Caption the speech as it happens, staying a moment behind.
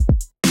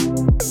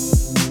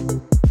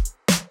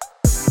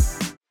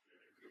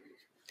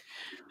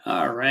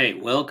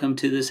right, welcome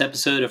to this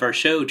episode of our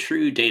show,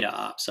 True Data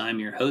Ops. I'm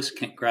your host,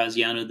 Kent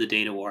Graziano, the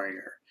Data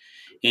Warrior.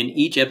 In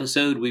each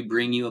episode, we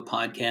bring you a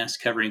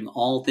podcast covering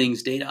all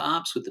things data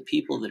ops with the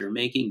people that are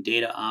making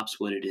data ops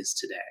what it is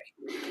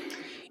today.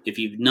 If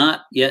you've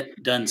not yet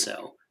done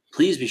so,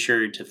 please be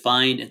sure to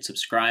find and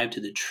subscribe to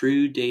the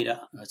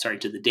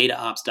the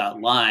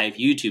DataOps.live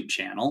YouTube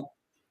channel.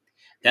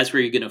 That's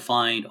where you're going to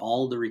find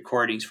all the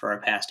recordings for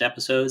our past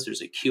episodes.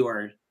 There's a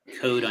QR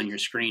code on your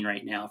screen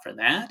right now for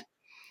that.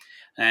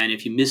 And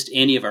if you missed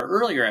any of our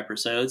earlier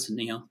episodes,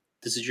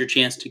 this is your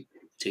chance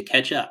to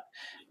catch up.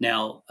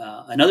 Now,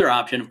 another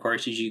option, of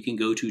course, is you can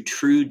go to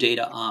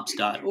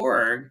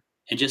truedataops.org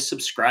and just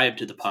subscribe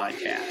to the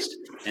podcast.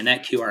 And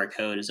that QR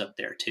code is up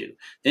there too.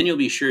 Then you'll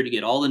be sure to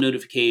get all the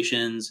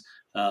notifications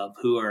of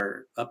who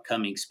our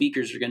upcoming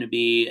speakers are going to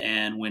be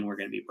and when we're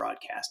going to be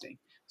broadcasting.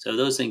 So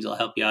those things will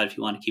help you out if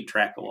you want to keep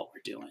track of what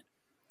we're doing.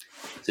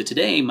 So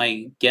today,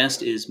 my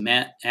guest is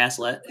Matt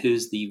Aslett,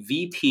 who's the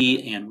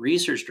VP and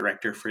Research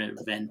Director for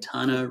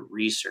Ventana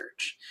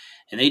Research.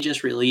 And they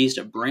just released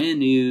a brand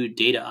new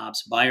Data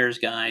Ops Buyer's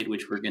Guide,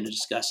 which we're going to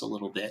discuss a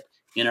little bit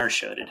in our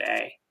show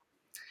today.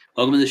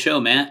 Welcome to the show,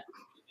 Matt.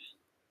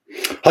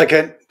 Hi,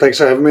 Ken. Thanks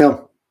for having me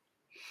on.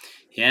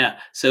 Yeah.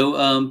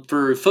 So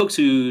for folks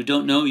who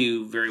don't know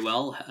you very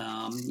well,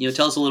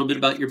 tell us a little bit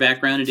about your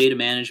background in data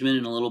management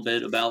and a little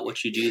bit about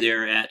what you do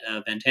there at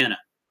Ventana.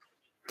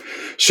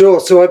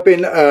 Sure. So I've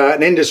been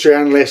an industry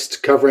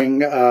analyst covering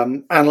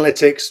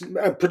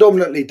analytics,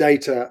 predominantly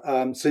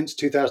data, since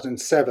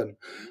 2007.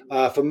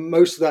 For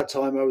most of that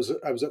time, I was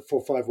at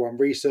 451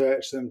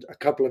 Research and a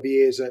couple of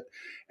years at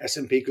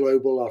S&P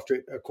Global after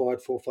it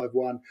acquired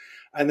 451.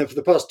 And then for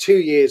the past 2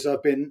 years,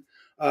 I've been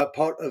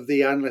part of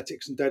the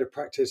analytics and data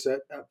practice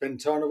at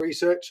Ventana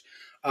Research,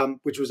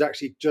 which was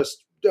actually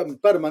just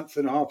about a month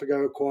and a half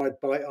ago acquired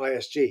by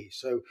ISG.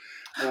 So,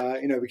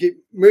 we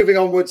keep moving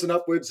onwards and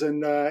upwards,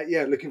 and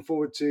looking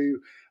forward to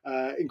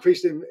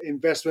increased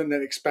investment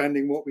and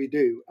expanding what we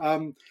do.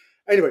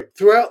 Anyway,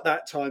 throughout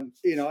that time,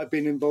 I've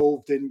been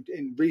involved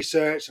in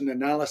research and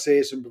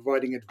analysis and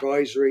providing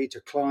advisory to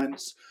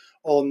clients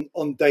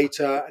on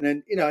data, and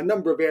then a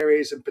number of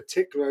areas in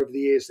particular over the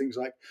years, things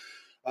like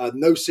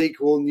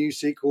NoSQL,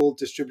 NewSQL,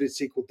 distributed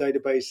SQL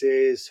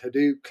databases,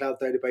 Hadoop cloud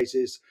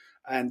databases,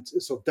 and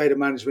sort of data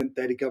management,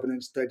 data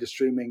governance, data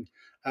streaming,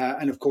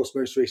 and of course,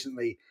 most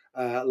recently,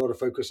 a lot of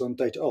focus on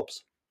data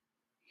ops.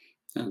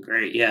 Oh,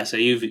 great! Yeah, so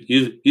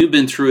you've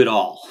been through it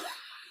all.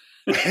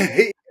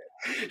 Yeah,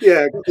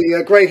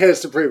 the grey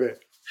hairs to prove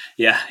it.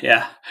 Yeah.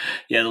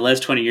 The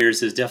last 20 years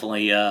has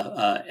definitely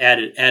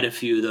added a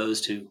few of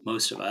those to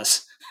most of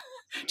us.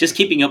 Just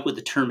keeping up with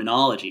the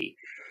terminology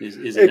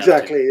is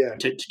Exactly. enough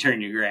to turn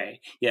you gray.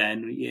 Yeah,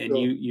 and Sure.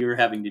 you're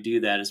having to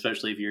do that,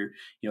 especially if you're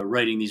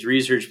writing these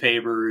research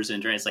papers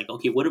and trying. It's like,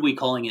 okay, what are we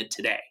calling it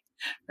today,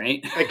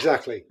 right?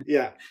 Exactly.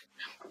 Yeah.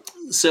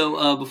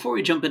 So before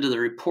we jump into the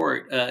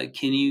report,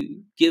 can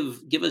you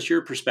give us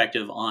your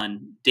perspective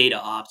on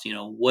data ops?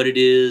 What it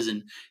is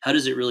and how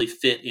does it really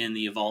fit in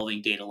the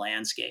evolving data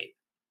landscape?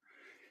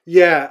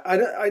 Yeah,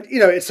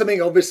 it's something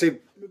obviously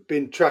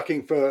been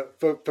tracking for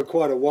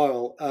quite a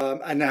while,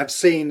 and have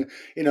seen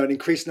an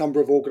increased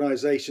number of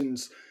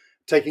organisations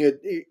taking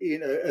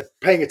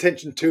paying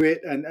attention to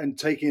it and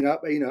taking it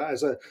up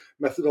as a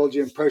methodology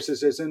and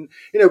processes, and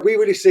we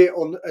really see it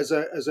on as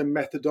a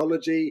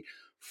methodology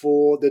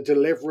for the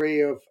delivery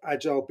of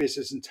agile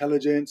business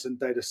intelligence and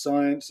data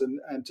science,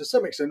 and to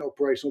some extent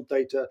operational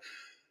data,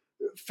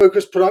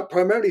 focused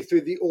primarily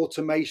through the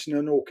automation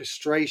and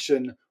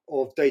orchestration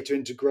of data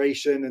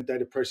integration and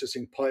data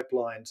processing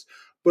pipelines,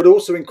 but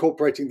also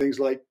incorporating things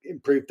like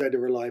improved data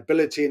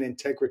reliability and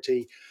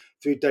integrity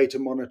through data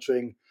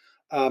monitoring,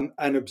 and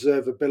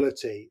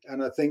observability.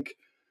 And I think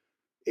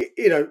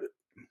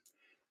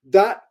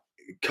that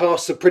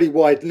casts a pretty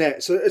wide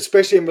net. So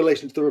especially in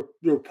relation to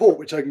the report,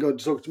 which I can go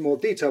into talk to more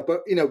detail.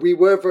 But we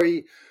were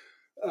very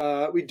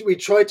we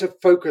try to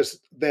focus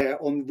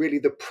there on really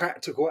the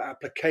practical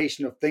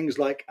application of things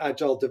like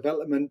agile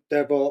development,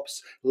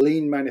 DevOps,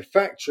 lean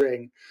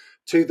manufacturing,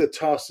 to the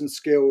tasks and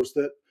skills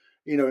that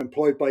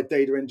employed by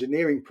data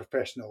engineering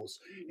professionals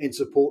in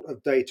support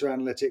of data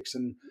analytics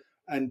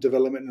and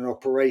development and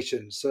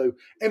operations. So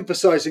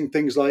emphasizing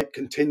things like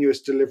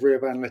continuous delivery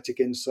of analytic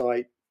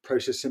insight,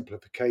 process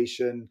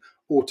simplification,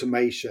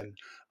 automation,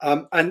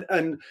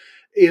 and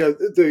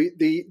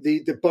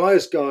the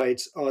buyer's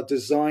guides are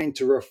designed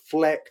to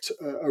reflect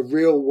a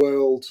real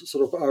world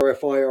sort of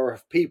RFI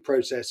RFP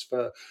process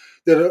for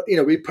that.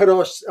 We put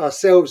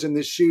ourselves in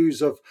the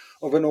shoes of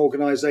an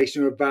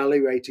organization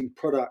evaluating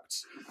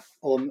products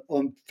on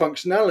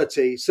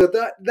functionality. So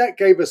that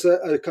gave us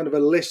a kind of a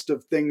list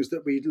of things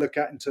that we look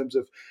at in terms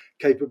of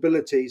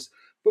capabilities.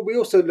 But we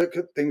also look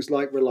at things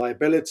like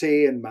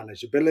reliability and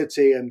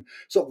manageability and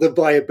sort of the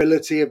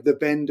viability of the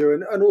vendor,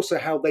 and also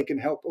how they can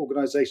help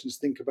organizations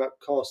think about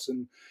costs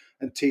and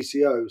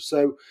TCO.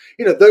 So,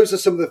 those are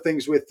some of the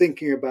things we're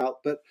thinking about.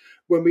 But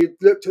when we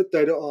looked at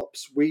data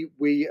ops, we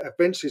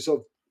eventually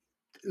sort of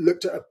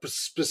looked at a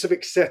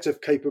specific set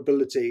of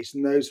capabilities,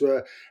 and those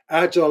were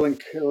agile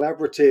and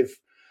collaborative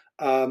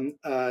for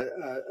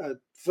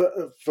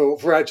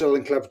agile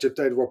and collaborative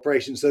data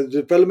operations. So the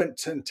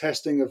development and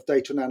testing of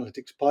data and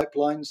analytics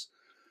pipelines,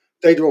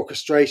 data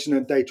orchestration,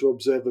 and data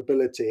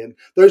observability. And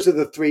those are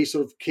the three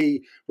sort of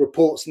key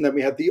reports. And then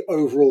we had the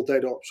overall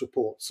data ops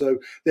report. So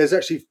there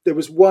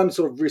was one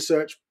sort of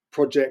research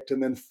project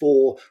and then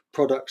 4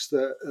 products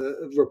that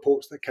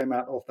reports that came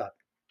out of that.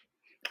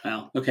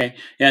 Wow. Okay.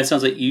 Yeah, it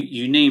sounds like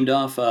you named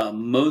off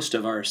most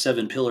of our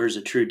 7 pillars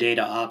of true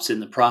data ops in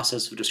the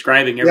process of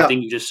describing Yeah,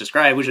 everything you just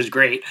described, which is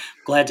great.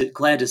 Glad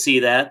to see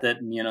that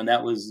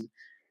that was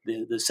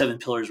the 7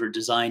 pillars were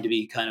designed to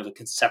be kind of a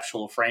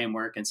conceptual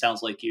framework, and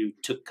sounds like you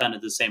took kind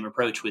of the same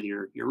approach with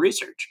your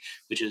research,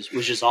 which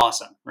is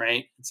awesome,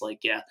 right? It's like,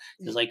 yeah,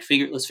 it's like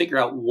let's figure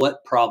out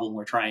what problem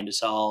we're trying to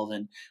solve,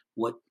 and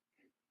what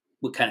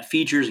what kind of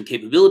features and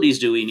capabilities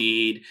do we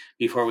need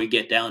before we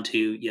get down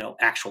to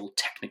actual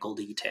technical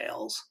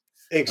details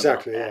about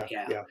exactly. that.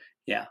 Yeah, Yeah. yeah.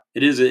 Yeah,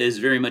 it is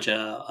very much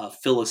a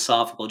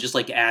philosophical, just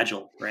like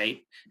agile, right?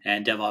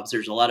 And DevOps,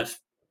 there's a lot of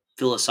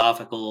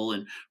philosophical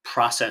and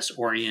process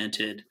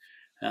oriented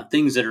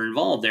things that are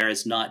involved there.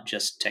 It's not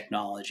just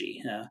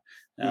technology.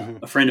 Hmm.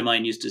 A friend of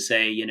mine used to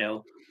say,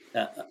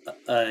 uh,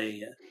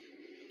 a,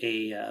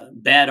 a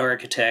bad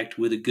architect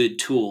with a good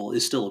tool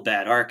is still a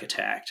bad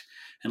architect,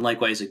 and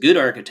likewise, a good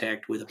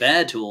architect with a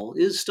bad tool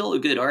is still a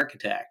good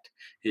architect.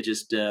 It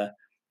just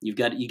you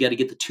got to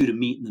get the two to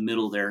meet in the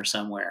middle there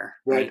somewhere,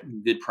 Right.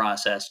 right? Good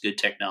process, good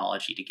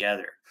technology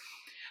together.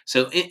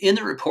 So in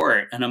the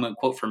report, and I'm going to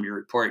quote from your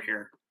report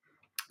here,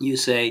 you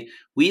say,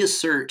 we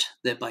assert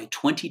that by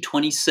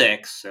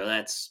 2026, so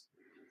that's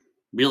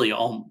really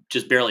all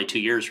just barely 2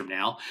 years from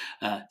now,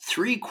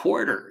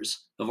 3/4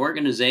 of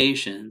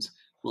organizations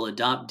will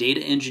adopt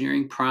data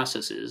engineering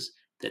processes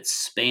that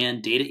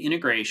span data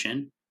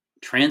integration,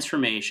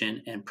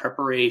 transformation, and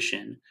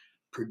preparation,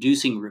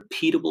 producing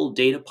repeatable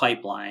data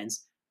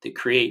pipelines that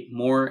create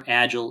more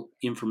agile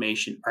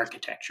information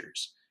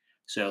architectures.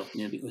 So,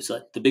 it's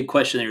like the big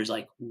question there is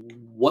like,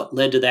 what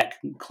led to that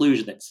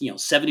conclusion that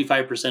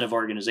 75% of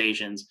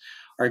organizations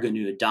are going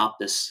to adopt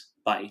this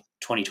by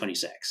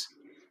 2026?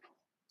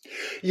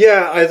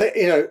 Yeah, I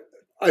think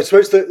I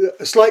suppose that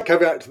a slight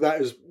caveat to that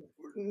is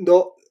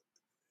not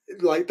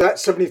like that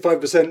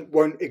 75%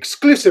 won't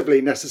exclusively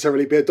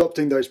necessarily be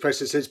adopting those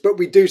processes, but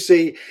we do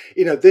see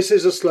this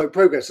is a slow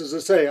progress. As I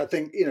say, I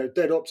think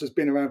DevOps has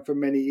been around for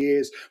many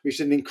years. We've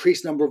seen an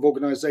increased number of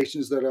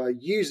organizations that are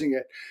using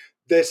it.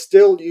 They're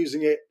still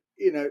using it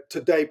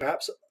today,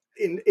 perhaps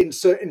in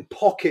certain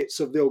pockets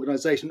of the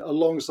organization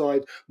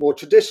alongside more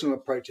traditional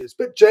approaches,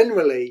 but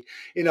generally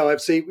I've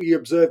seen we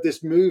observe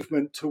this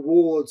movement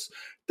towards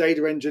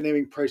data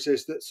engineering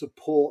process that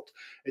support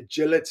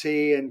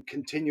agility and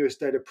continuous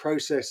data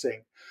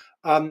processing.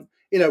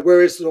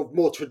 Whereas sort of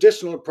more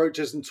traditional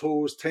approaches and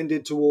tools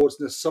tended towards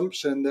an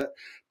assumption that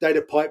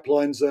data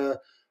pipelines are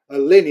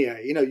linear.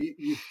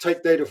 You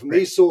take data from Right.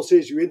 these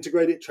sources, you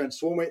integrate it,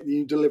 transform it, and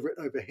you deliver it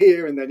over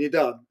here, and then you're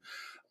done.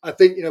 I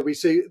think we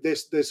see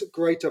this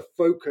greater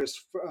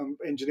focus from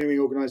engineering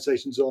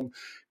organizations on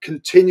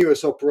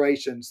continuous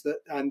operations,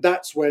 and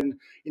that's when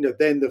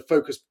then the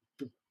focus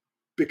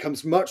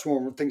becomes much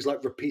more on things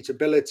like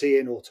repeatability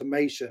and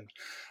automation.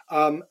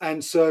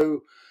 And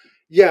so,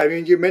 yeah, I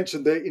mean, you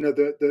mentioned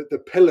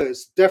the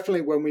pillars.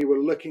 Definitely, when we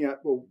were looking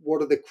at, well,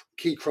 what are the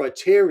key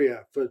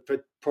criteria for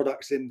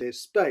products in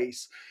this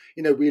space?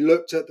 We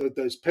looked at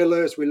those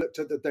pillars. We looked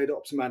at the Data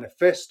Ops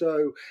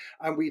Manifesto,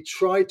 and we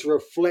tried to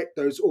reflect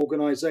those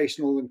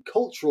organizational and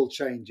cultural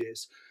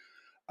changes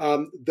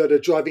that are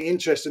driving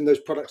interest in those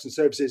products and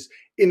services.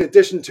 In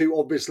addition to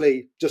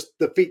obviously just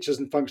the features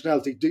and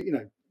functionality.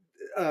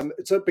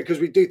 So because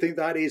we do think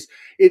that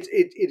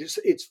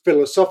it's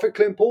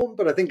philosophically important,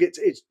 but I think it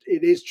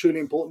is truly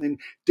important in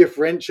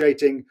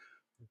differentiating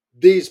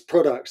these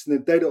products and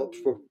the data ops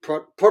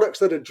products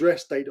that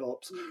address data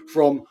ops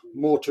from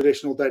more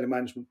traditional data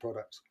management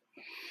products.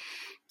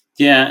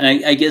 Yeah,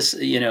 and I guess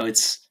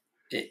it's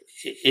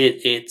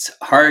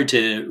hard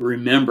to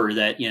remember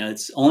that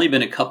it's only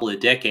been a couple of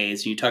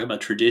decades. And you talk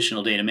about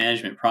traditional data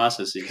management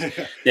processes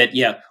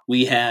that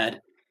we had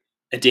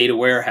a data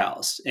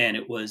warehouse, and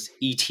it was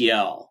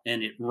ETL,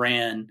 and it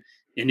ran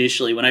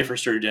initially when I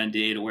first started doing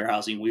data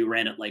warehousing. We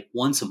ran it like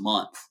once a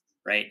month,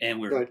 right?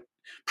 And we're Right.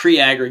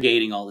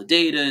 pre-aggregating all the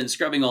data and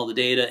scrubbing all the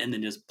data, and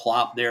then just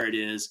plop, there it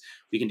is.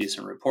 We can do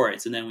some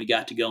reports, and then we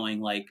got to going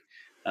like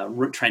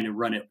trying to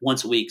run it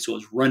once a week, so it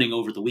was running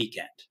over the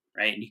weekend,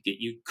 right? And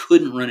you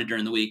couldn't run it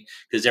during the week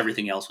because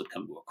everything else would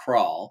come to a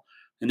crawl.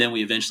 And then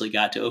we eventually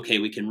got to, okay,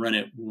 we can run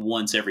it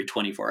once every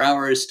 24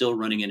 hours, still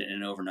running it in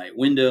an overnight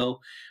window.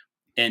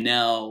 And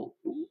now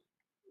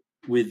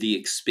with the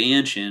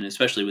expansion,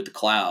 especially with the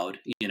cloud,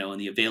 and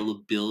the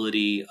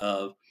availability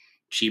of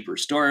cheaper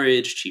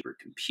storage, cheaper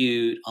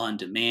compute, on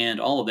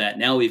demand, all of that,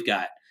 now we've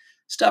got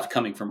stuff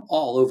coming from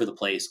all over the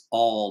place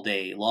all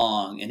day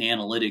long. And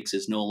analytics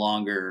is no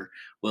longer,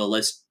 well,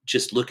 let's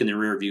just look in the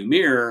rearview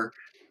mirror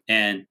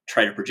and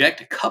try to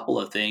project a couple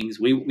of things.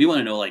 We want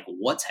to know like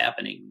what's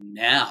happening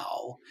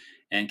now,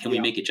 and can we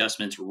Yeah. make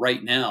adjustments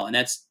right now? And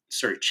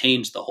sort of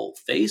changed the whole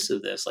face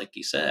of this. Like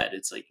you said,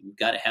 it's like you've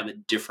got to have a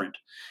different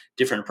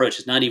approach.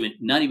 It's not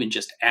even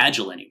just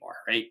agile anymore,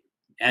 right?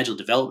 Agile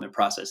development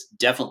process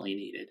definitely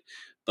needed,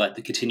 but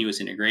the continuous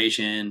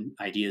integration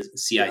ideas,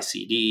 Yeah.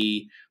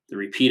 CI/CD, the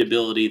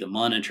repeatability, the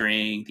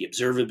monitoring, the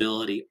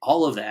observability,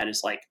 all of that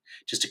is like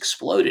just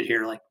exploded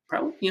here. Like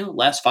probably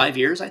last 5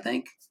 years, I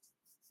think.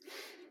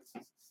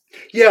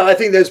 Yeah, I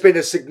think there's been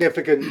a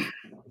significant,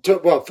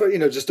 well, for,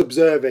 just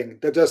observing,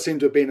 there does seem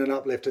to have been an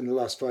uplift in the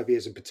last 5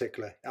 years in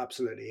particular.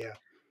 Absolutely, yeah.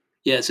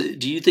 Yeah. So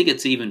do you think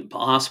it's even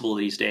possible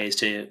these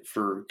days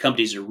for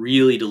companies to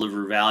really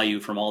deliver value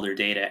from all their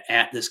data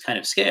at this kind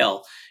of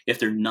scale if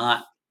they're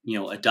not,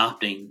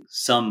 adopting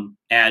some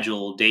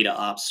agile data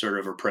ops sort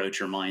of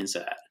approach or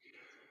mindset?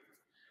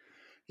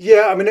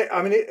 Yeah,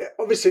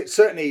 obviously, it's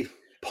certainly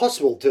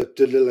possible to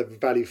deliver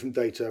value from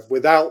data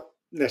without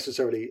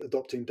necessarily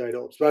adopting data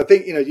ops. But I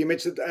think you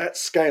mentioned at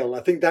scale.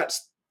 I think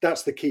that's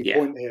the key Yeah.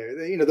 point here.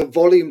 The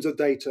volumes of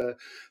data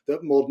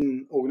that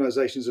modern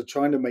organizations are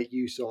trying to make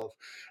use of,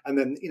 and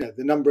then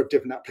the number of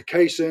different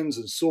applications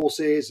and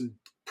sources and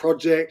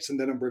projects and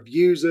the number of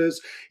users.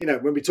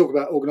 When we talk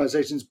about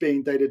organizations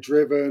being data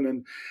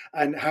driven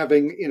and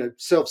having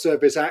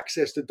self-service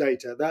access to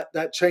data,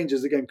 that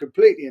changes again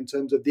completely in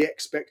terms of the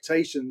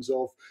expectations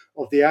of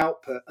the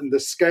output and the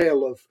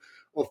scale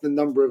of the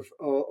number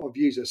of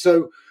users.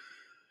 So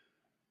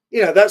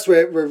that's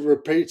where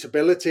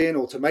repeatability and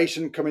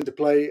automation come into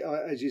play,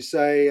 as you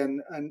say.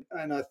 And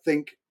I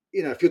think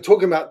if you're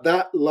talking about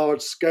that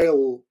large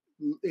scale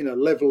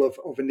level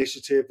of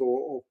initiative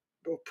or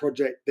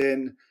project,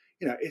 then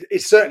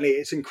it's certainly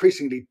it's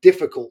increasingly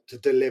difficult to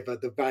deliver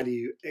the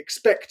value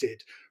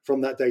expected from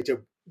that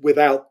data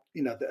without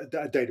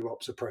a data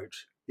ops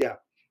approach. Yeah.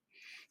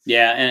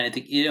 Yeah. And I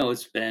think,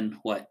 it's been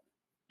what,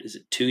 is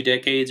it 2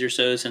 decades or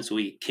so since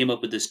we came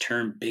up with this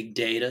term big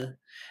data?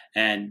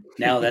 And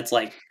now that's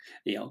like,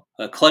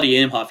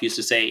 Claudia Imhoff used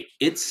to say,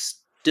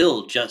 it's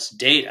still just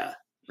data,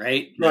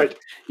 right? Right.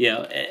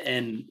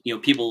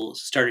 People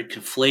started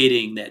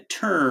conflating that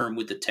term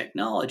with the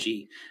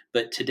technology.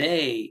 But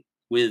today,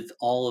 with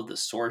all of the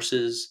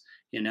sources,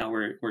 now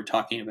we're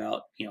talking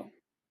about,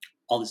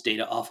 all this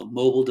data off of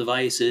mobile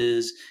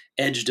devices,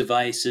 edge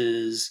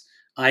devices,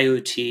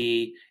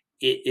 IoT.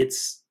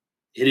 It's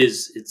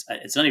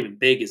not even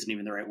big isn't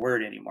even the right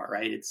word anymore,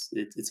 right?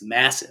 It's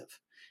massive.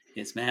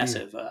 It's Mm.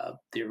 massive.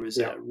 There was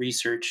Yeah. a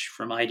research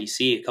from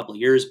IDC a couple of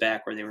years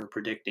back where they were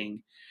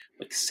predicting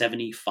like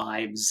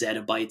 75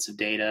 zettabytes of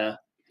data.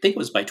 I think it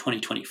was by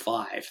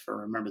 2025, if I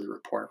remember the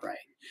report right.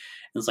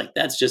 And it's like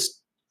that's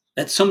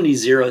so many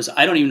zeros.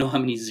 I don't even know how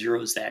many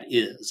zeros that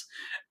is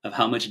of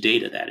how much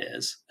data that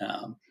is.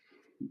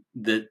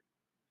 That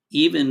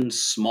even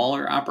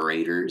smaller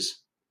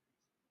operators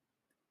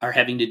are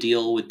having to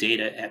deal with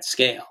data at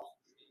scale,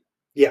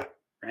 Yeah.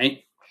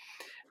 right?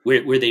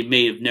 Where they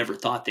may have never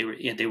thought they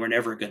were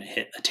never going to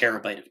hit a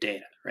terabyte of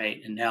data,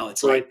 right? And now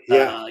it's like, Right.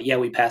 Yeah. yeah,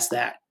 we passed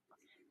that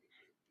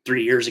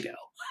 3 years ago.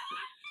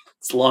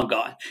 It's long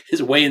gone.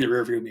 It's way in the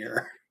rearview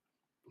mirror.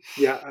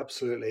 Yeah.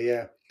 Absolutely.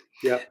 Yeah.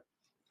 Yeah.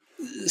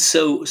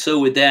 So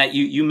with that,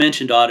 you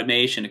mentioned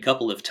automation a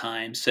couple of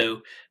times.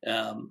 So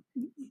um,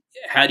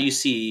 how do you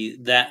see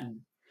that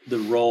the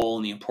role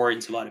and the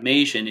importance of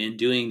automation in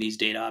doing these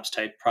data ops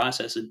type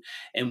processes?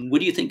 And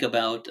what do you think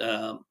about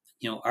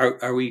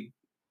are we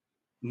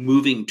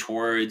moving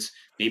towards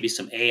maybe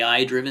some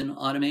AI driven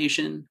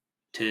automation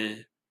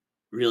to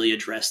really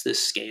address this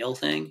scale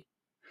thing?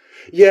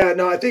 Yeah,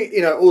 no, I think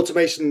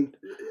automation.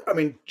 I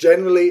mean,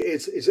 generally,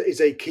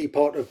 is a key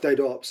part of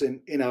data ops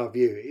in our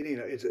view.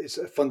 It's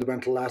a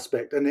fundamental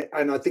aspect, and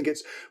I think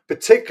it's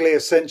particularly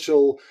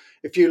essential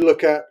if you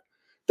look at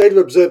data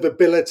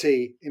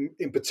observability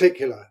in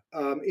particular.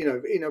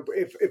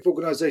 If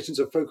organizations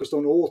are focused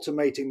on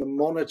automating the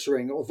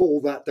monitoring of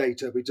all that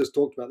data we just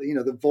talked about,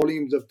 the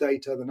volumes of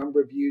data, the number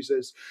of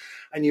users,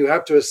 and you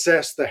have to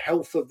assess the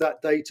health of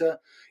that data,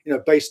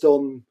 based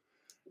on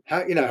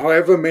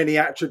however many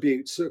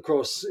attributes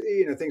across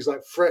things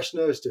like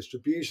freshness,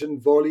 distribution,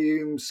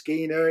 volume,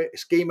 schema,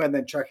 and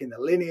then tracking the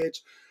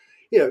lineage.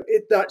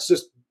 That's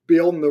just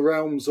beyond the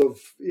realms of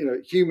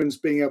humans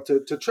being able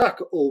to track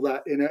all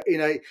that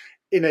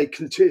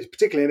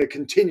particularly in a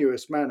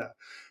continuous manner.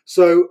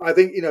 So I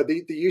think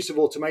the use of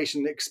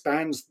automation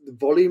expands the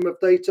volume of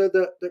data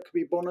that can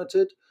be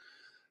monitored,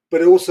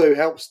 but it also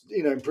helps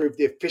improve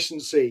the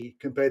efficiency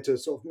compared to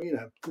sort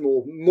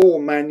of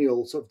more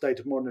manual sort of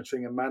data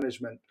monitoring and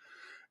management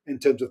in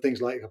terms of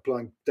things like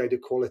applying data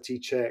quality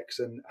checks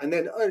and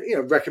then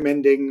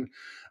recommending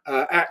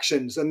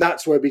actions. And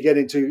that's where we get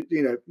into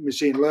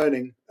machine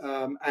learning,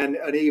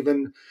 and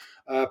even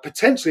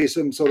potentially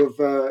some sort of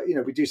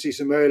we do see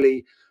some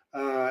early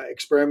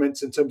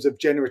experiments in terms of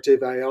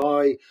generative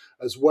AI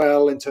as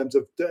well, in terms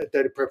of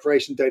data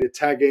preparation, data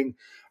tagging,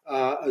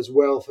 as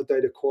well for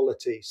data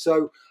quality.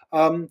 So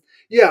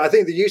yeah, I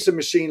think the use of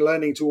machine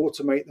learning to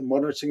automate the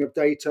monitoring of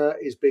data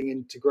is being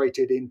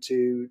integrated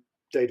into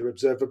data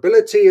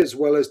observability as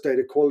well as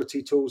data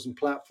quality tools and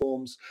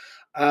platforms.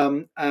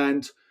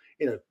 And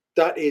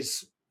that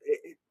is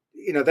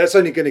that's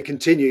only going to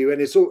continue,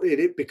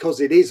 and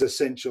because it is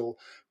essential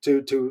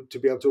to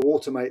be able to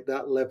automate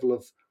that level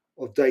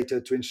of data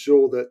to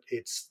ensure that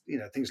it's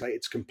things like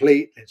it's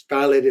complete, it's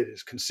valid, it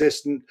is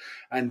consistent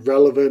and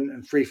relevant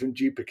and free from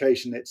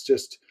duplication. It's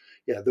just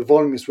the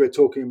volumes we're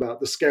talking about,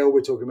 the scale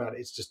we're talking about,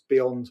 it's just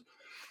beyond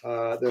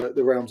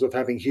the realms of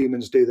having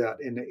humans do that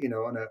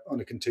on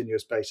a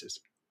continuous basis.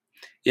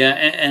 Yeah,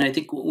 and I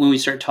think when we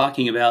start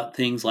talking about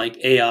things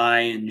like AI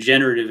and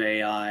generative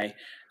AI,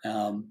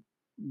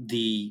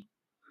 the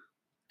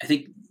I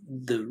think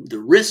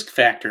the risk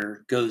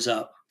factor goes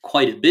up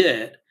quite a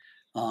bit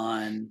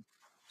on,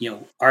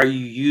 are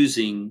you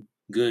using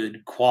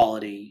good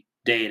quality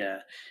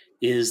data?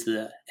 Has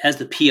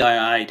the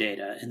PII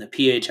data and the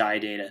PHI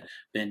data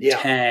been Yeah,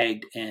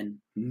 tagged and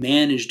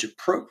managed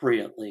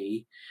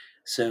appropriately?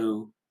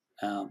 So,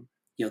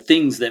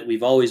 things that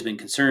we've always been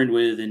concerned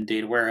with in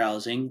data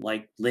warehousing,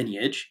 like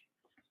lineage,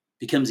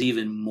 becomes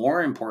even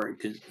more important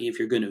because if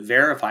you're going to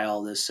verify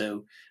all this.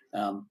 So,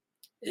 um,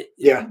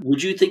 yeah.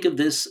 would you think of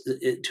this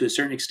to a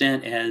certain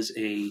extent as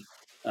a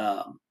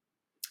um,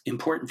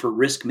 important for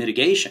risk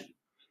mitigation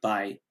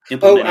by Oh,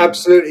 implementing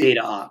absolutely.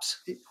 data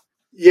ops?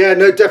 Yeah,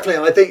 no,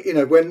 definitely. I think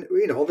when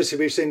obviously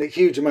we've seen a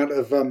huge amount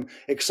of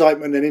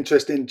excitement and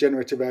interest in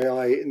generative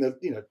AI in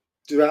the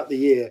throughout the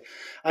year,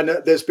 and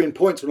there's been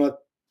points when I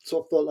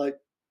sort of thought like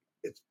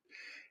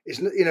it's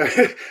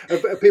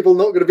are people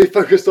not going to be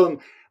focused on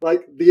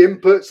like the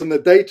inputs and the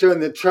data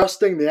and the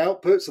trusting the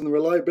outputs and the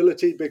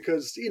reliability,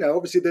 because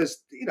obviously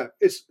there's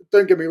it's,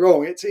 don't get me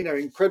wrong, it's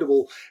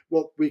incredible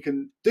what we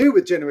can do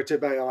with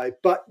generative AI,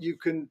 but you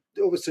can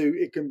obviously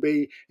it can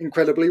be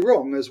incredibly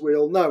wrong, as we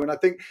all know. And I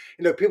think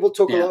people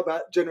talk a Yeah, lot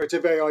about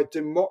generative AI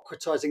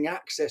democratizing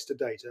access to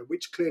data,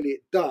 which clearly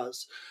it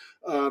does,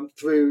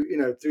 through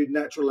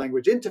natural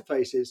language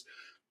interfaces,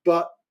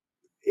 but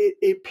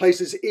it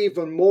places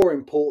even more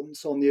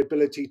importance on the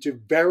ability to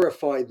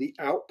verify the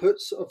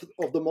outputs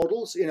of the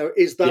models.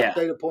 Is that yeah,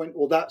 data point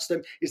or that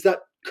stem, is that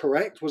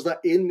correct? Was that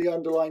in the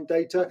underlying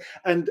data?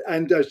 And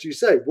as you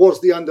say,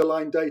 was the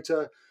underlying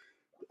data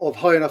of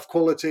high enough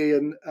quality,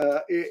 and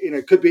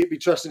could it be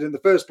trusted in the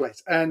first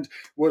place? And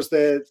was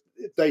there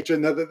data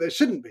in there that there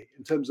shouldn't be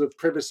in terms of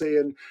privacy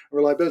and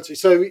reliability?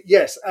 So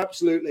yes,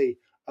 absolutely.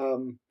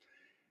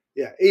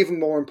 Even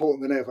more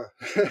important than ever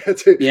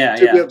yeah,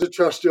 to be yeah. able to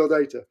trust your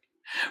data.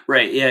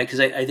 Right. Yeah, because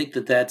I think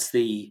that's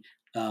the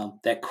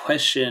that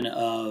question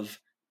of,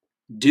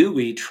 do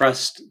we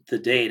trust the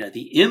data,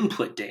 the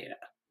input data,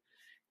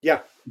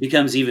 Yeah,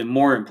 becomes even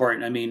more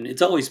important. I mean,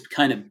 it's always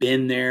kind of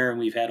been there, and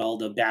we've had all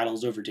the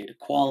battles over data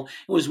quality.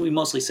 We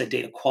mostly said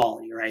data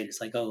quality, right?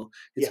 It's like, oh,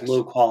 it's yes.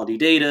 low quality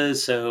data,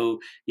 so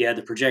yeah,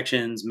 the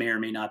projections may or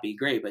may not be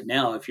great. But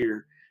now, if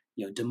you're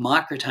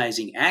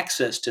democratizing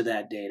access to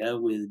that data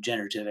with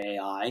generative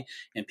AI,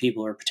 and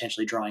people are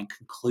potentially drawing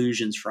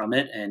conclusions from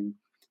it, and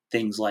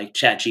things like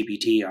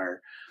ChatGPT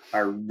are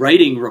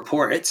writing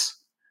reports,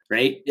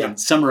 right, Yeah, and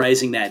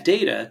summarizing that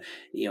data,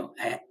 you know,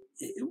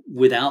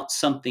 without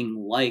something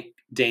like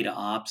data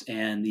ops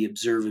and the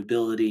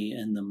observability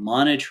and the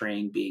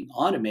monitoring being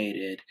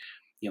automated,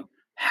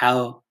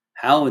 how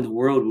in the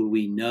world would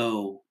we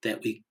know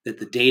that the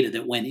data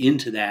that went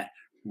into that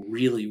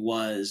really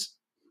was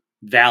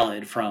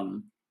valid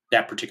from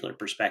that particular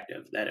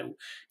perspective, that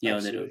that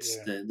absolutely. it's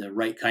Yeah, the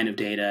right kind of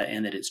data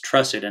and that it's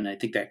trusted. And I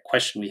think that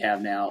question we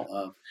have now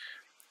of,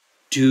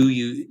 do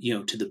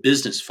you, to the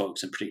business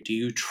folks in particular, do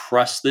you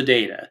trust the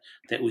data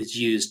that was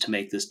used to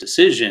make this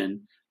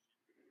decision,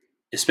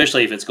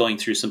 especially if it's going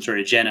through some sort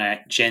of Gen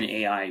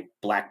AI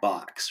black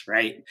box,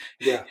 right?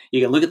 yeah,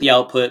 You can look at the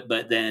output,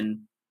 but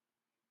then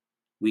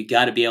we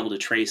got to be able to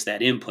trace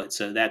that input.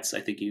 So that's,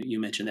 I think you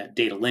mentioned that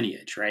data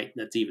lineage, right?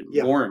 That's even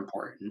yeah, more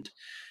important.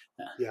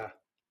 yeah.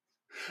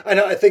 And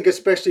I think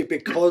especially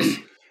because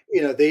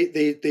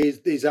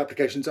these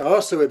applications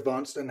are so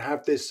advanced and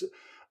have this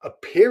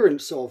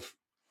appearance of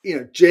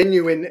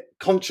genuine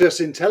conscious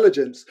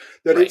intelligence,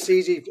 that Right. it's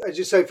easy, as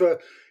you say, for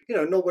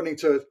not wanting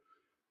to.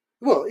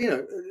 Well,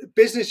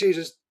 business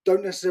users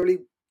don't necessarily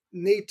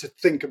need to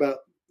think about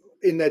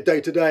in their day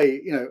to day,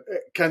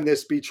 can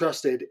this be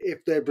trusted,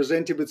 if they're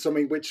presented with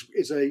something which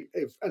is an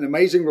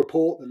amazing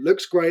report that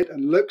looks great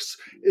and looks,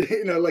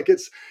 like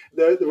it's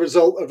the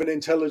result of an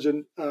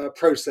intelligent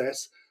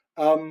process.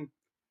 Um,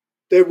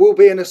 there will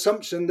be an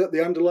assumption that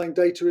the underlying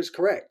data is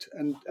correct,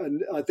 and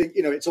I think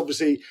it's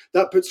obviously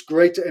that puts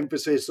greater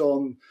emphasis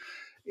on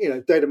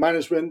data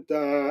management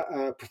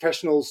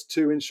professionals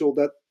to ensure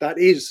that that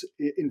is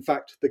in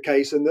fact the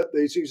case, and that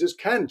these users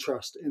can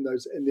trust in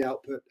the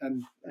output,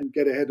 and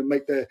get ahead and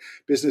make their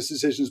business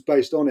decisions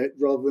based on it,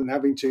 rather than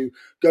having to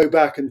go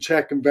back and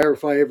check and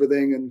verify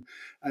everything,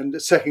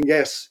 and second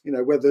guess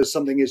whether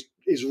something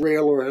is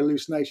real or a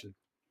hallucination.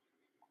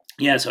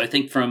 Yeah. So I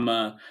think from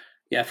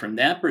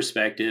that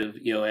perspective,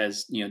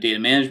 as data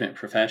management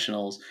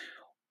professionals,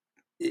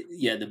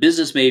 yeah, the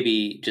business may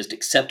be just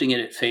accepting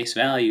it at face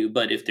value,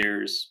 but if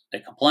there's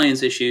a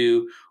compliance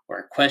issue or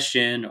a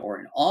question or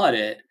an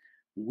audit,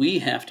 we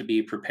have to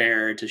be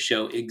prepared to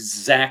show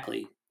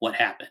exactly what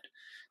happened.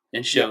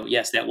 and Yeah, show,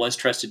 yes, that was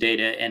trusted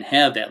data, and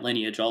have that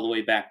lineage all the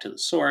way back to the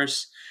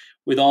source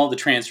with all the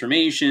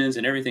transformations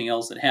and everything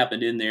else that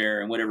happened in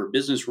there and whatever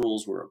business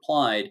rules were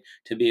applied,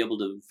 to be able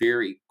to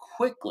very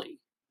quickly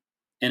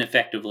and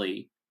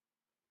effectively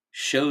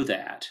show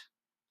that,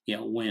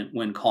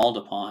 when called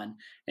upon.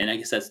 And I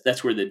guess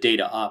that's where the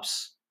data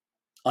ops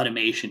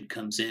automation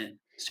comes in,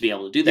 is to be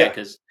able to do that. yeah,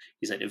 Because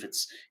he said,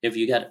 if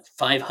you got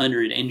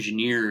 500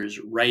 engineers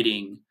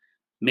writing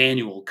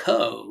manual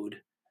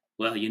code,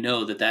 well,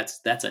 that's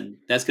going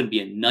to be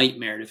a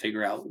nightmare to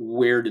figure out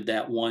where did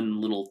that one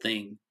little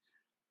thing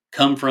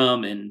come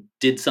from, and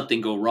did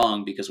something go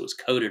wrong because it was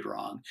coded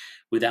wrong,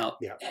 without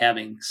yeah.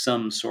 having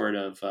some sort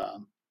of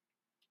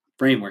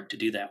framework to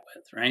do that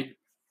with, right?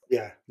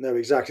 Yeah, no,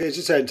 exactly. As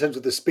you say, in terms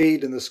of the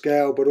speed and the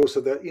scale, but also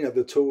the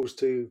the tools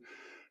to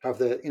have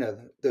the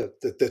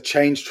the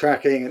change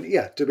tracking, and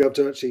yeah, to be able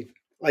to actually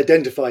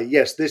identify,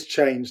 yes, this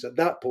changed at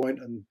that point,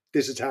 and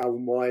this is how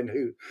and why and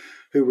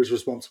who was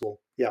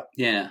responsible. Yeah,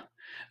 Yeah.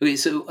 Okay.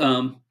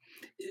 So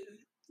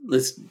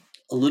let's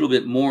a little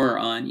bit more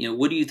on,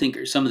 what do you think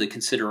are some of the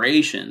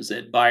considerations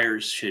that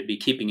buyers should be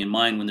keeping in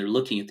mind when they're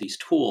looking at these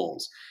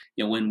tools?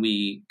 When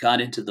we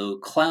got into the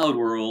cloud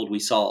world, we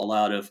saw a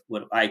lot of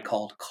what I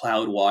called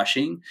cloud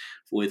washing,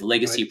 with right.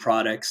 legacy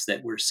products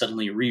that were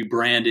suddenly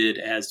rebranded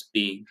as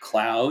being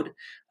cloud,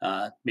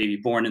 maybe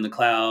born in the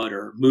cloud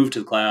or moved to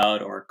the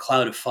cloud or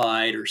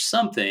cloudified or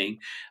something.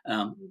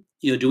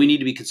 Do we need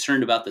to be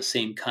concerned about the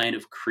same kind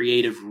of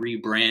creative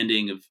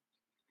rebranding of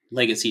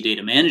legacy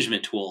data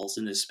management tools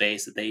in this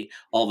space, that they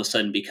all of a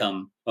sudden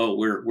become, oh,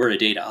 we're a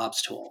data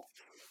ops tool?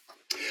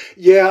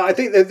 Yeah, I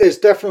think that there's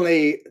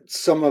definitely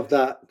some of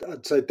that.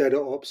 I'd say data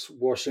ops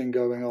washing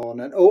going on,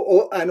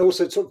 and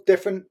also sort of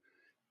different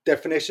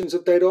definitions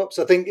of data ops.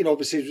 I think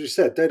obviously, as you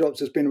said, data ops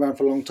has been around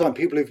for a long time.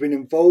 People who've been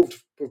involved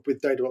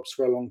with data ops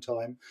for a long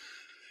time,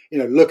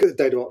 look at the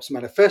data ops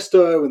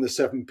manifesto and the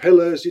 7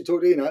 pillars you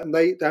talked, and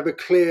they have a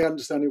clear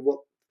understanding of what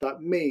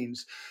that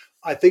means.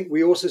 I think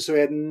we also saw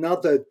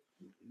another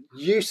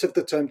use of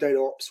the term data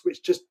ops,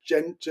 which just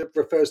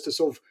refers to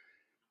sort of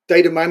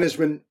data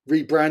management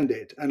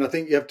rebranded. And I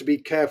think you have to be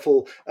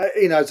careful.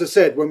 As I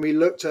said, when we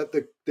looked at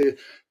the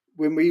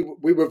when we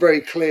were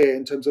very clear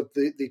in terms of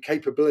the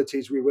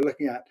capabilities we were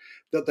looking at,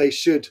 that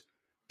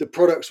the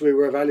products we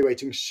were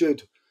evaluating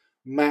should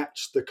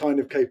match the kind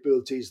of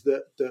capabilities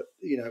that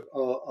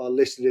are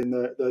listed in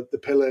the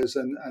pillars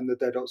and the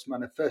data ops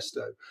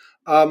manifesto.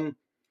 Um,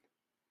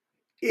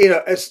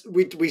 as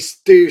we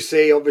do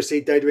see,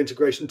 obviously, data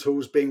integration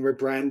tools being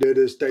rebranded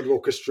as data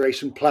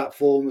orchestration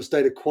platforms,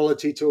 data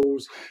quality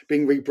tools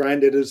being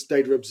rebranded as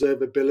data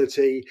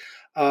observability.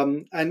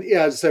 And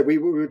yeah, as I said, we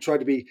would try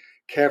to be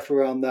careful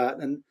around that.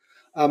 And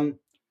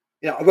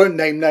I won't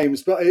name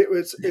names, but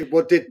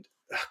what did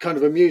kind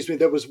of amuse me.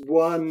 There was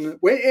one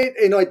where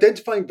in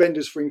identifying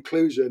vendors for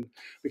inclusion,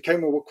 we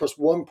came across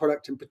one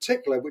product in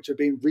particular which had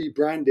been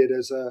rebranded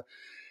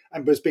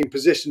and was being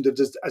positioned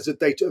as a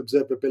data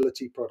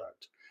observability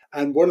product.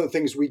 And one of the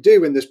things we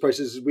do in this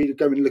process is we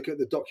go and look at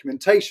the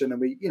documentation,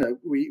 and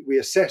we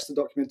assess the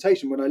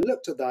documentation. When I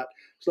looked at that,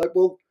 it's like,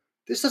 well,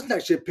 this doesn't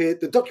actually appear.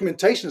 The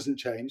documentation hasn't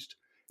changed.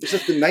 It's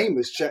just the name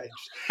has changed.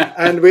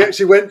 And we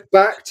actually went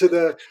back to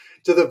the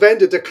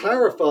vendor to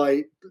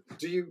clarify: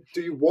 do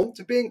you want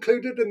to be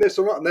included in this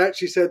or not? And they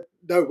actually said,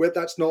 no,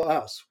 that's not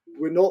us.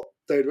 We're not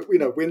data.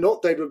 We're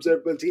not data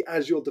observability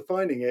as you're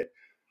defining it,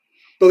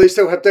 but they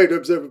still have data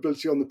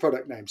observability on the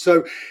product name.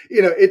 So,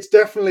 it's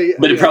definitely,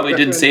 But it probably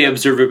didn't recommend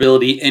say that.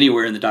 observability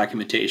anywhere in the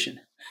documentation.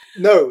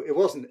 No, it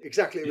wasn't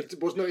exactly.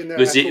 It was not in It there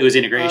was at it was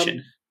all.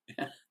 integration.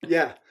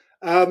 Yeah.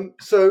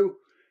 So,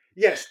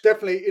 yes,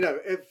 definitely.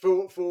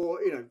 For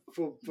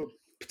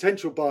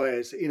potential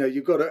buyers,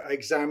 you've got to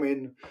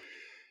examine,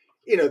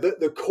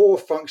 the core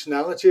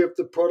functionality of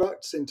the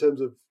products in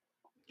terms of,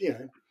 you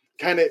know,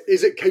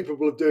 is it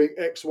capable of doing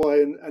X, Y,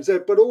 and Z?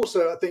 But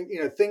also, I think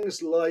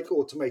things like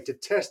automated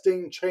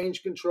testing,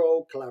 change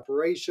control,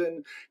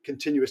 collaboration,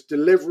 continuous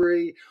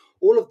delivery,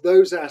 all of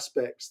those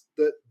aspects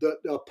that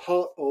are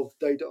part of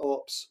data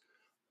ops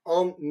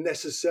aren't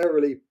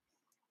necessarily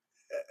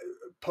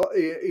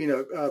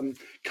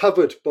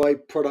covered by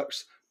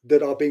products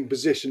that are being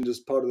positioned as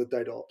part of the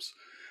data ops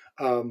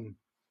um,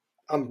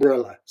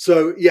 umbrella.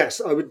 So yes,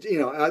 I would.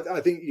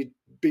 I think you'd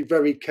be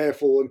very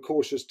careful and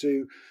cautious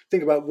to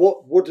think about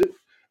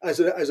as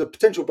a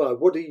potential buyer,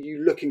 what are you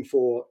looking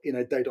for in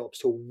a data ops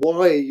tool?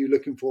 Why are you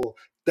looking for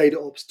data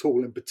ops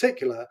tool in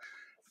particular?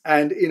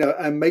 And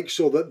make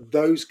sure that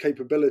those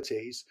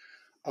capabilities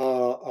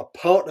are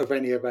part of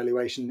any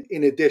evaluation,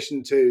 in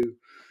addition to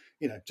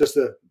just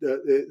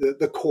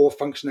the core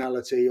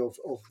functionality of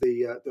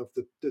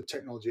the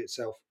technology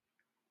itself.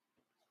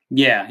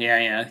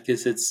 Yeah.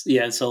 Because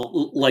so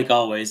like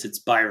always, it's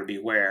buyer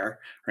beware,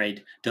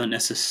 right? Don't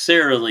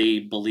necessarily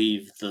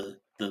believe the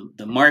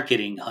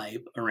marketing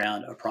hype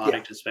around a Yeah,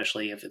 product,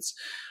 especially if it's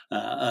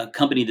a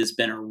company that's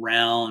been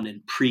around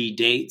and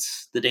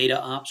predates the data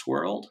ops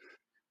world.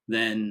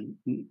 Then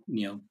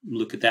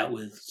look at that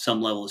with some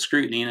level of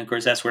scrutiny. And of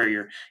course, that's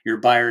where your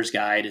buyer's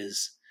guide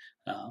is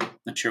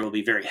I'm sure will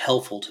be very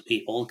helpful to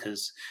people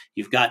because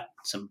you've got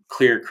some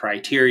clear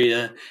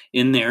criteria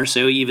in there.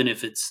 So even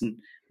if it's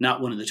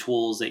not one of the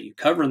tools that you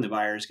cover in the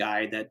buyer's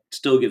guide, that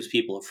still gives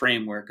people a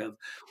framework of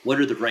what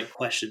are the right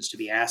questions to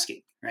be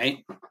asking,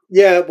 right?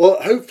 Yeah,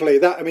 well, hopefully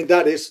that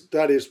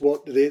is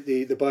what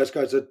the buyer's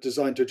guides are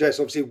designed to address.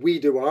 Obviously, we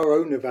do our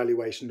own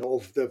evaluation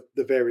of the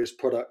various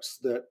products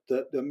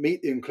that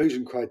meet the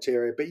inclusion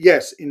criteria. But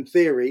yes, in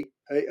theory,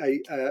 a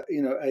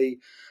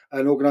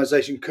an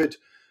organisation could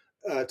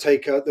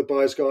take the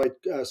buyer's guide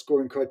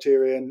scoring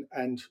criterion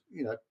and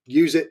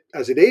use it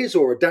as it is,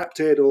 or adapt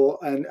it, or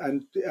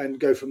and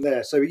go from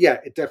there. So yeah,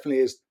 it definitely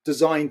is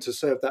designed to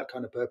serve that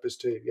kind of purpose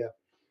too. Yeah.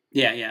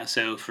 Yeah, yeah.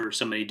 So for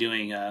somebody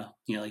doing,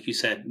 like you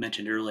said,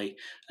 mentioned early,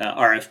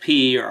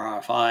 RFP or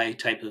RFI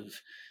type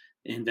of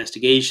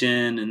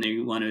investigation, and they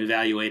want to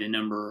evaluate a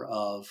number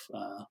of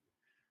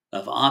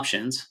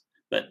options,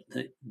 but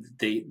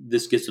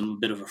this gives them a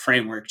bit of a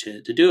framework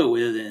to do it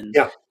with. And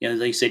Yeah.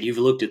 like you said, you've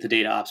looked at the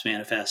Data Ops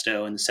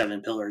Manifesto and the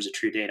 7 pillars of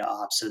true data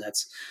ops, so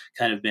that's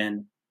kind of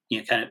been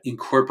kind of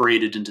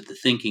incorporated into the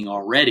thinking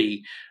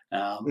already.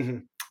 Um, Hmm.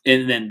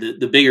 and then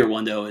the bigger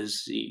one though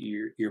is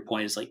your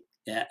point is like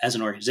as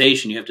an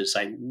organization you have to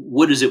decide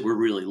what is it we're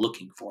really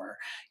looking for.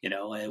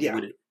 Yeah.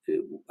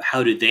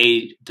 How do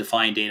they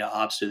define data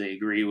ops? Do they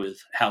agree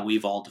with how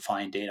we've all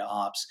defined data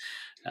ops?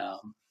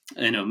 um,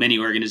 I know many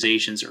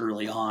organizations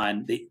early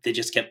on, they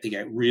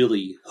got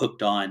really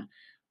hooked on,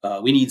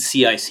 we need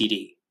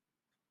CI/CD.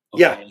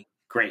 Yeah. Okay,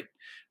 great.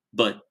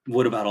 But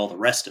what about all the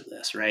rest of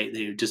this, right?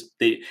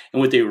 And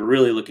what they were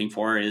really looking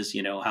for is,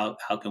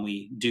 how can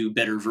we do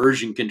better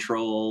version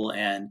control?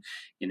 And,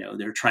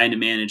 they're trying to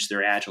manage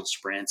their agile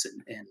sprints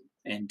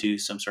and do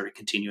some sort of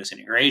continuous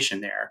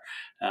integration there.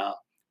 Uh,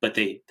 but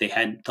they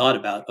hadn't thought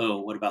about, oh,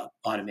 what about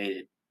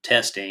automated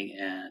testing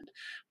and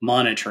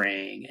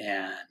monitoring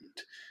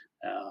and,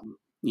 um,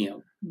 you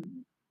know,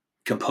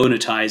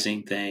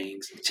 componentizing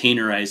things,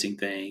 containerizing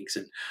things,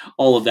 and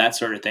all of that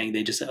sort of thing.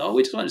 They just said, "Oh,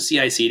 we just want to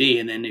CI/CD,"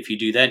 and then if you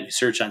do that, and you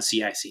search on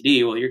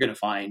CI/CD, well, you're going to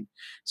find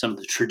some of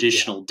the Yeah.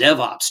 traditional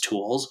DevOps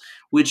tools,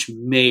 which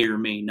may or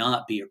may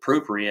not be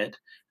appropriate,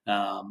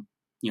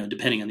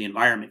 depending on the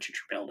environment that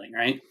you're building,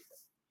 right?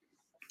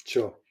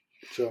 Sure.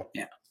 Sure.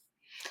 Yeah.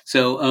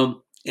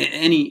 So,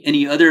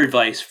 any other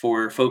advice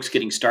for folks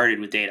getting started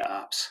with data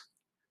ops?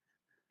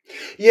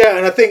 Yeah,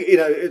 and I think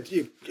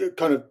you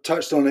kind of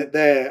touched on it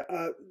there.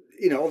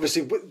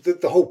 Obviously,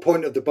 the whole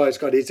point of the buyer's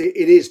guide is it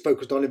is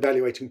focused on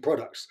evaluating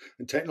products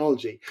and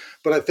technology.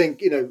 But I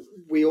think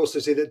we also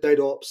see that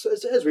data ops,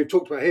 as we've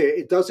talked about here,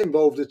 it does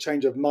involve the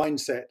change of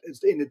mindset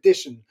in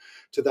addition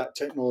to that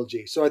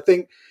technology. So I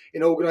think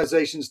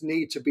organizations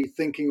need to be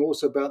thinking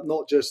also about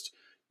not just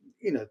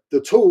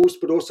the tools,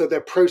 but also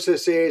their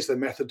processes, their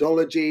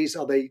methodologies.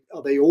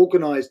 Are they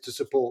organized to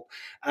support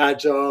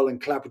agile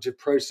and collaborative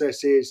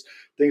processes,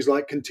 things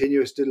like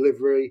continuous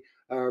delivery,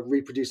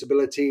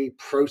 reproducibility,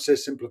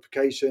 process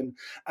simplification,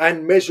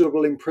 and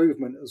measurable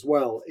improvement as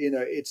well?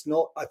 It's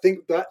not, I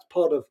think that's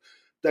part of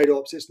data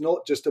ops. It's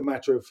not just a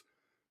matter of,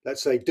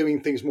 let's say,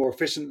 doing things more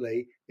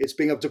efficiently. It's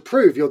being able to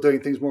prove you're doing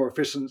things more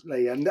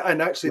efficiently, and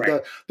actually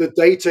Right. the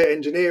data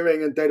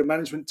engineering and data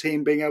management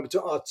team being able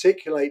to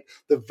articulate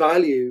the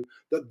value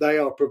that they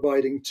are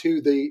providing to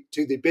the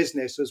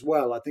business as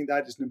well. I think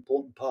that is an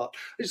important part.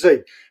 As you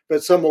say,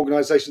 but some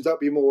organisations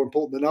that be more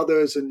important than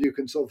others, and you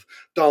can sort of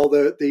dial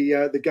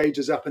the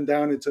gauges up and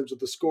down in terms of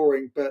the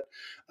scoring, but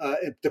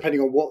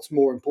depending on what's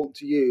more important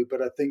to you.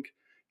 But I think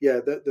yeah,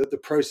 the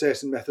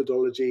process and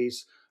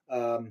methodologies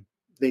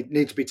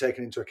need to be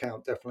taken into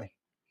account, definitely.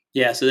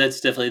 Yeah, so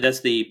that's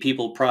the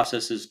people,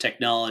 processes,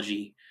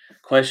 technology.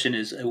 Question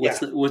is, Yeah.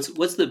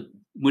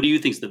 what do you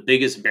think is the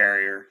biggest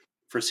barrier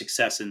for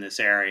success in this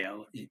area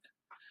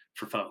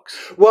for folks?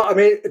 Well, I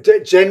mean,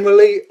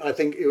 generally, I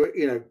think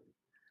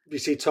we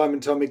see time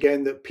and time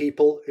again that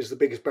people is the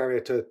biggest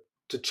barrier to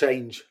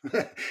change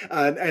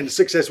and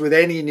success with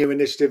any new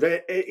initiative,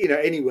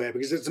 anywhere,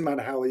 because it doesn't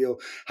matter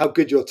how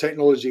good your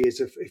technology is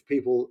if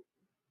people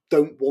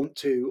don't want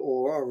to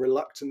or are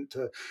reluctant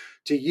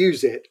to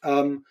use it.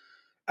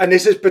 And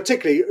this is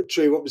particularly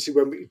true, obviously,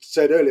 when we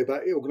said earlier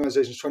about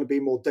organizations trying to be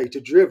more data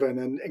driven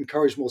and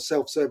encourage more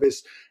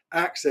self-service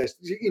access.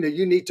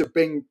 You need to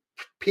bring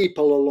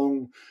people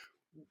along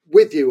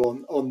with you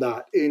on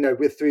that,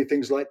 with through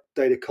things like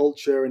data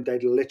culture and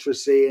data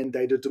literacy and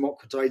data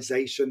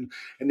democratization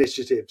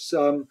initiatives.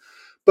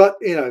 But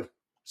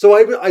so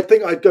I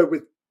think I'd go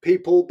with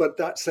people. But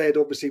that said,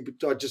 obviously,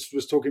 I just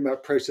was talking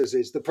about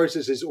processes. The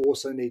processes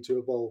also need to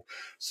evolve.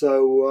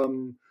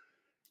 So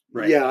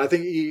Right. yeah, I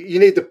think you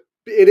need the.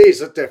 It is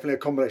definitely a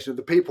combination of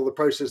the people, the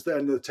process,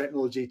 and the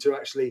technology to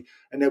actually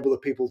enable the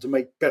people to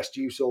make best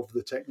use of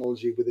the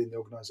technology within the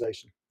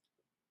organization.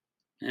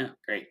 Yeah,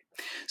 great.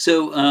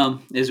 So,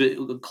 as we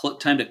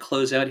time to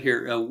close out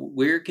here,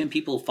 where can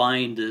people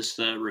find this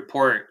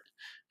report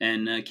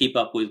and keep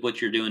up with what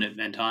you're doing at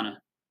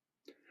Ventana?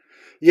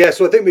 Yeah,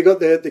 so I think we got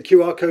the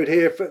QR code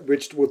here,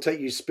 which will take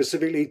you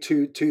specifically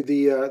to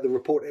the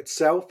report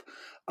itself.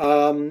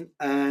 I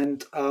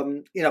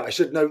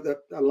should note that,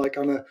 like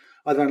on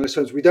other analyst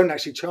firms, we don't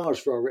actually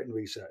charge for our written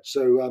research.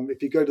 So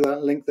if you go to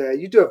that link there,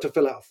 you do have to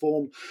fill out a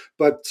form,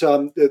 but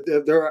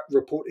their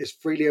report is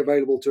freely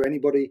available to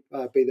anybody,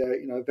 be there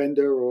a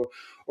vendor or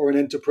an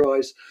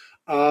enterprise.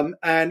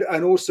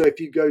 And also, if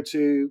you go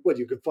to, well,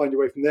 you can find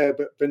your way from there,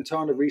 but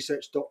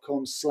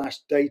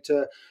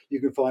ventanaresearch.com/data, you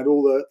can find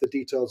all the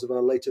details of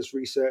our latest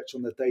research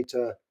on the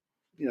data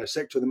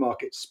sector of the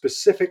market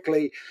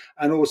specifically,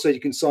 and also you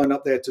can sign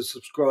up there to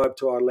subscribe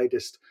to our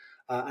latest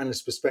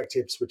analyst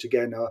perspectives, which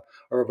again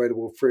are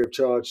available free of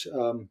charge.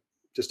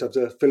 Just have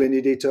to fill in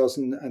your details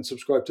and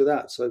subscribe to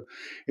that. So,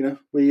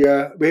 we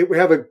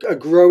have a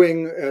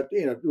growing,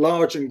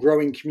 large and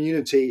growing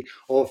community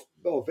of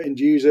end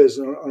users,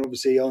 and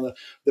obviously on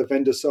the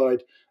vendor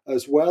side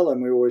as well.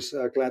 And we're always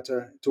glad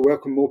to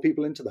welcome more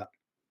people into that.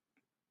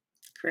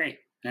 Great.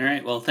 All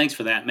right. Well, thanks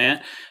for that,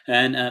 Matt.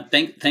 And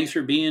thanks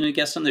for being a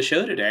guest on the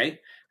show today.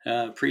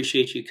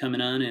 Appreciate you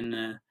coming on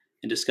and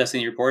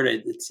discussing the report.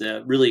 It's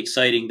really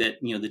exciting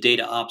that the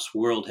data ops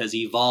world has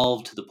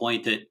evolved to the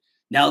point that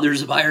now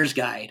there's a buyer's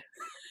guide.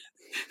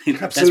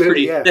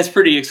 Absolutely, That's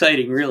pretty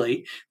exciting,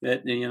 really.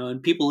 That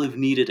and people have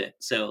needed it,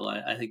 so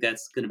I think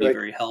that's going to be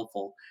very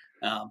helpful.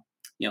 Um,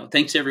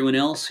 thanks to everyone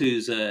else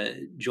who's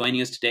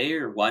joining us today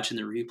or watching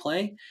the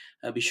replay.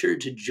 Be sure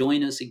to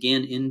join us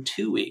again in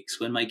 2 weeks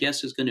when my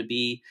guest is going to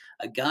be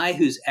a guy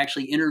who's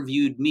actually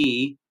interviewed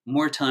me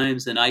more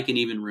times than I can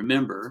even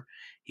remember.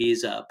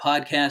 He's a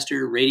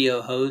podcaster,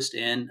 radio host,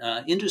 and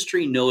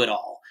industry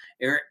know-it-all,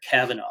 Eric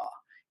Kavanaugh.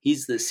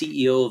 He's the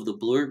CEO of the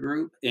Bloor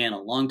Group and a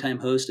longtime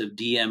host of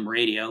DM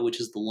Radio, which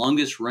is the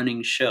longest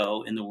running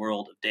show in the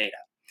world of data.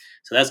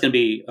 So that's going to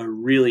be a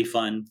really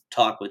fun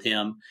talk with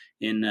him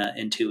in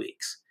 2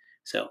 weeks.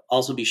 So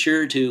also be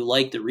sure to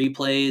like the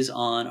replays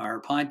on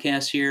our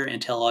podcast here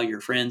and tell all your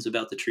friends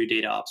about the True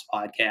Data Ops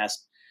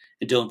podcast.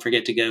 And don't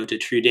forget to go to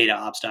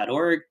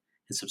truedataops.org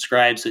and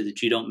subscribe so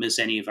that you don't miss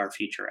any of our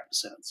future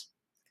episodes.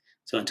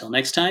 So until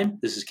next time,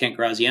 this is Kent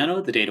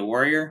Graziano, the Data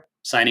Warrior,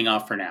 signing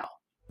off for now.